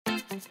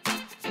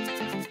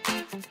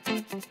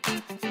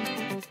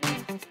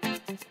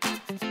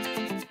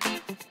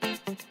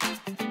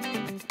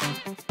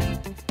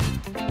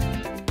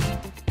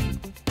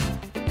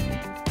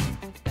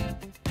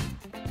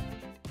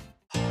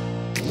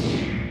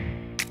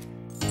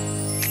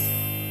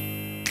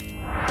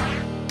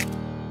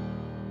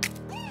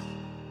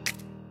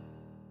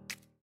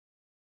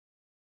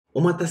お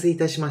待たせい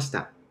たしまし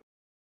た。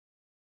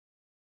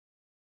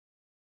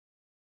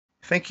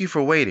Thank you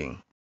for waiting.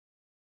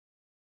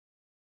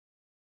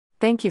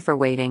 Thank you for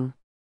waiting.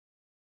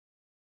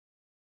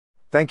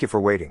 Thank you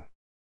for waiting.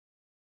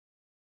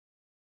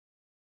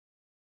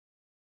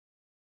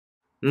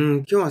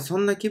 今日はそ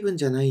んな気分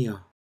じゃない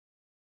よ。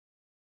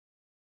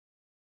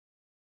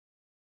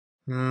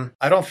I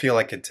don't feel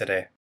like it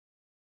today.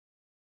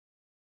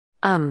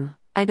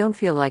 I don't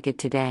feel like it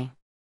today.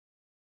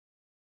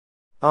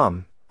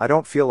 I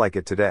don't feel like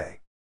it today.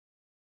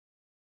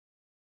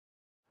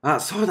 あ、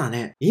そうだ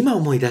ね。今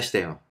思い出した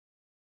よ。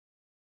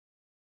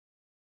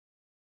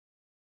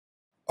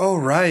Oh,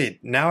 right.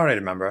 Now I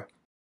remember.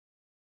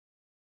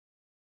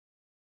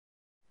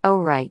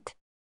 Oh, right.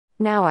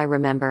 Now I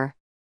remember.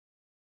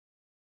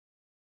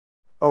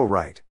 Oh,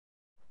 right.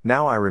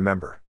 Now I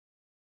remember.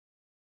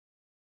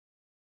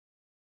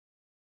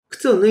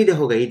 靴を脱いだ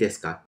方がいいで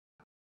すか？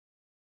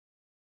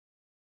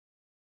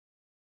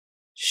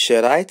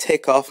 Should I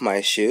take off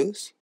my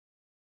shoes?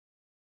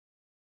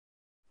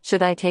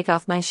 Should I take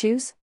off my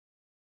shoes?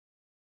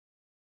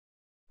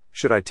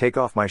 Should I take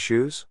off my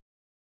shoes?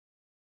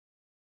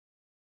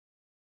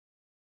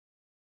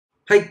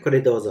 はい、こ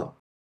れどうぞ。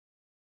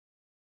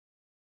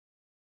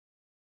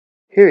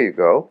Here you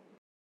go.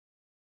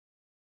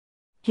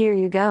 Here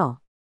you go.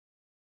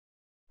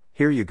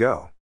 Here you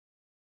go.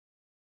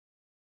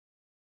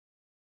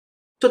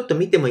 ちょっと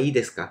見てもいい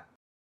ですか？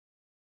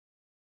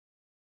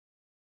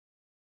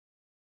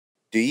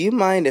 Do you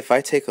mind if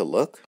I take a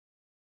look?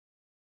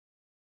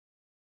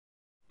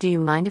 Do you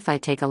mind if I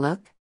take a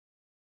look?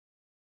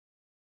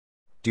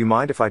 Do you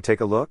mind if I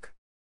take a look?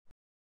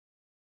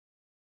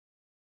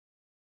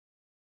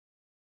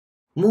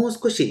 もう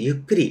少しゆっ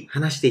くり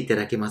話していた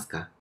だけます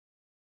か？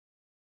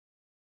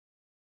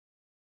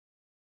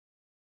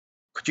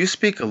 Could you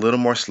speak a little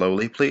more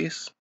slowly,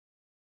 please?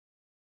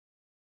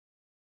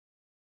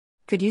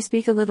 Could you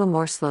speak a little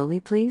more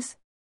slowly, please?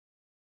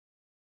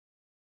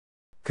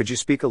 Could you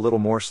speak a little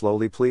more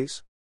slowly,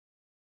 please?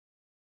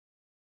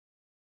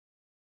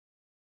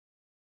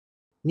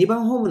 2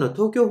番ホームの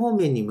東京方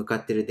面に向か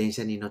っている電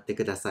車に乗って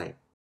ください。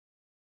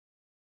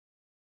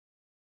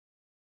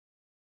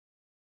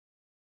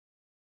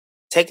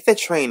Take the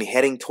train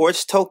heading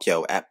towards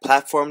Tokyo at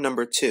platform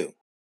number 2.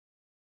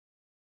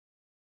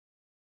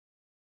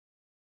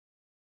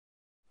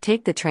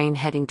 Take the train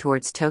heading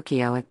towards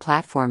Tokyo at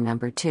platform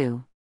number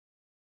 2.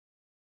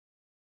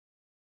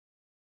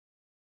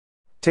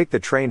 Take the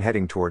train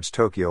heading towards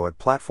Tokyo at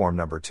platform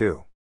number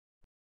 2.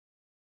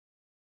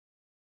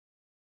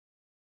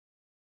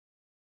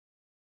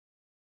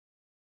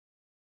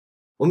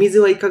 お水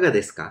はいかが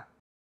ですか？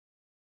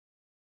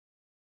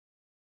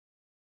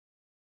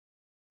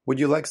 Would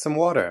you like some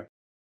water?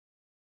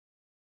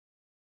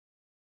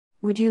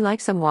 Would you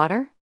like some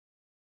water?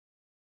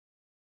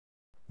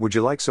 Would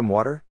you like some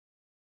water?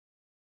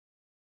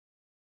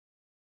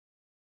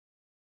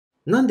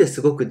 なんです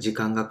ごく時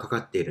間がかか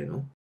っている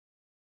の？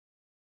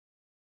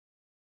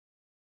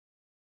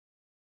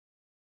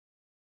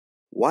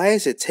 Why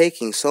is it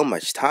taking so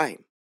much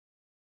time?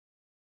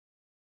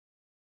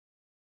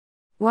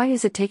 Why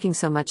is it taking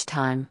so much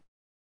time?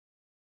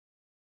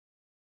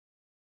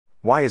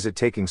 Why is it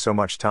taking so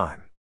much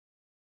time?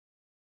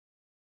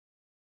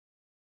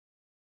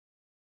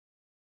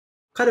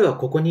 彼は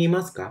ここにい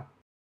ますか？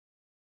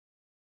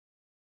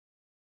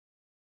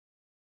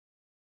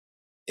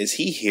 Is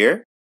he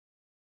here?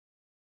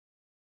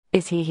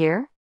 Is he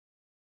here?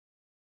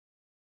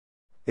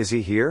 Is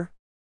he here?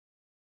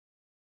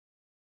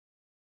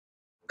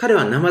 彼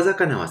は生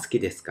魚は好き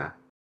ですか？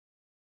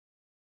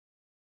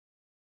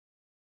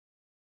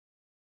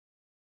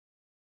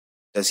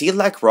 Does he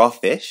like raw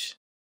fish?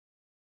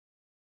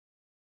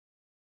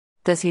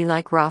 Does he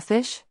like raw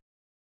fish?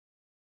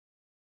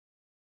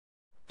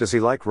 Does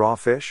he like raw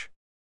fish?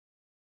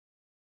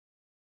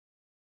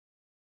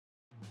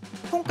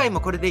 今回も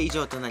これで以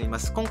上となりま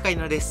す。今回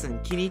のレッス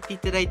ン気に入ってい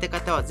ただいた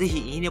方はぜ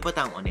ひいいねボ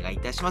タンをお願いい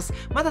たします。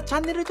まだチャ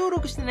ンネル登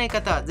録してない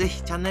方はぜ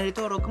ひチャンネル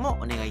登録も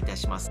お願いいた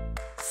します。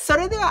そ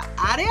れでは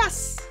あれや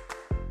す。